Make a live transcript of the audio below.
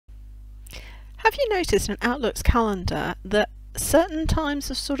Have you noticed in Outlook's calendar that certain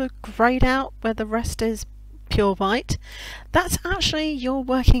times are sort of greyed out where the rest is pure white? That's actually your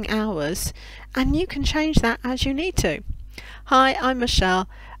working hours, and you can change that as you need to. Hi, I'm Michelle,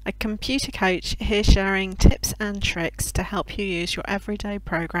 a computer coach here sharing tips and tricks to help you use your everyday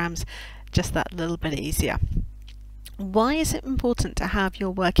programs just that little bit easier. Why is it important to have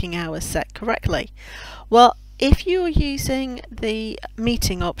your working hours set correctly? Well, if you're using the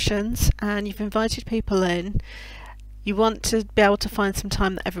meeting options and you've invited people in, you want to be able to find some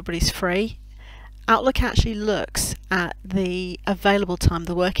time that everybody's free. Outlook actually looks at the available time,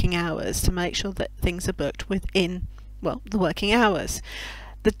 the working hours, to make sure that things are booked within, well, the working hours.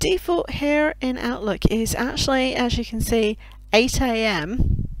 The default here in Outlook is actually, as you can see, 8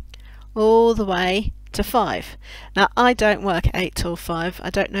 AM all the way to 5. Now, I don't work 8 till 5. I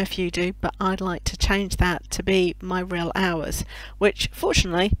don't know if you do, but I'd like to change that to be my real hours, which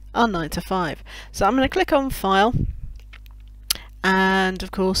fortunately are 9 to 5. So I'm going to click on File, and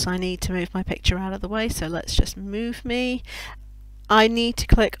of course I need to move my picture out of the way, so let's just move me. I need to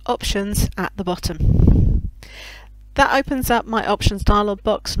click Options at the bottom. That opens up my options dialog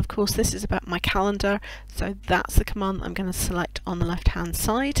box, and of course this is about my calendar, so that's the command I'm going to select on the left hand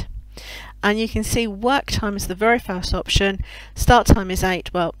side. And you can see work time is the very first option. Start time is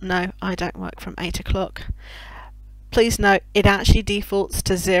 8. Well, no, I don't work from 8 o'clock. Please note it actually defaults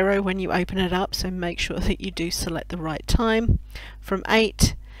to 0 when you open it up, so make sure that you do select the right time from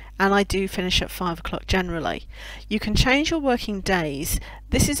 8, and I do finish at 5 o'clock generally. You can change your working days.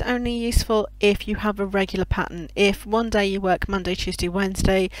 This is only useful if you have a regular pattern. If one day you work Monday, Tuesday,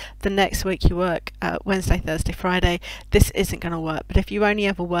 Wednesday, the next week you work Wednesday, Thursday, Friday, this isn't going to work. But if you only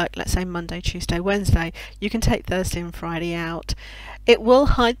ever work, let's say Monday, Tuesday, Wednesday, you can take Thursday and Friday out. It will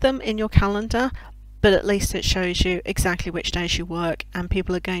hide them in your calendar, but at least it shows you exactly which days you work, and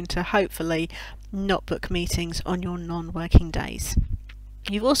people are going to hopefully not book meetings on your non-working days.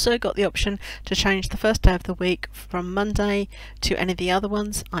 You've also got the option to change the first day of the week from Monday to any of the other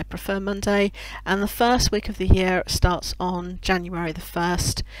ones. I prefer Monday, and the first week of the year starts on January the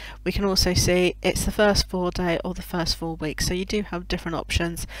 1st. We can also see it's the first 4 day or the first 4 weeks, so you do have different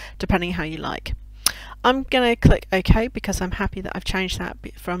options depending how you like. I'm going to click OK because I'm happy that I've changed that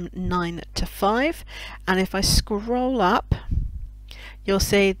from 9 to 5, and if I scroll up you'll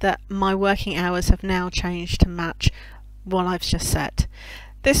see that my working hours have now changed to match what I've just set.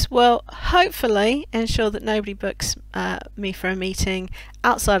 This will hopefully ensure that nobody books me for a meeting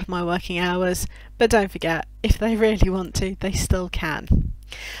outside of my working hours, but don't forget, if they really want to, they still can.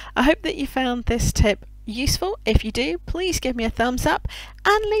 I hope that you found this tip useful. If you do, please give me a thumbs up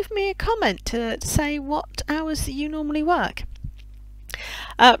and leave me a comment to say what hours you normally work.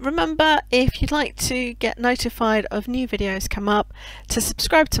 Remember, if you'd like to get notified of new videos come up, to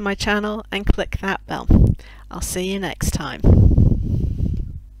subscribe to my channel and click that bell. I'll see you next time.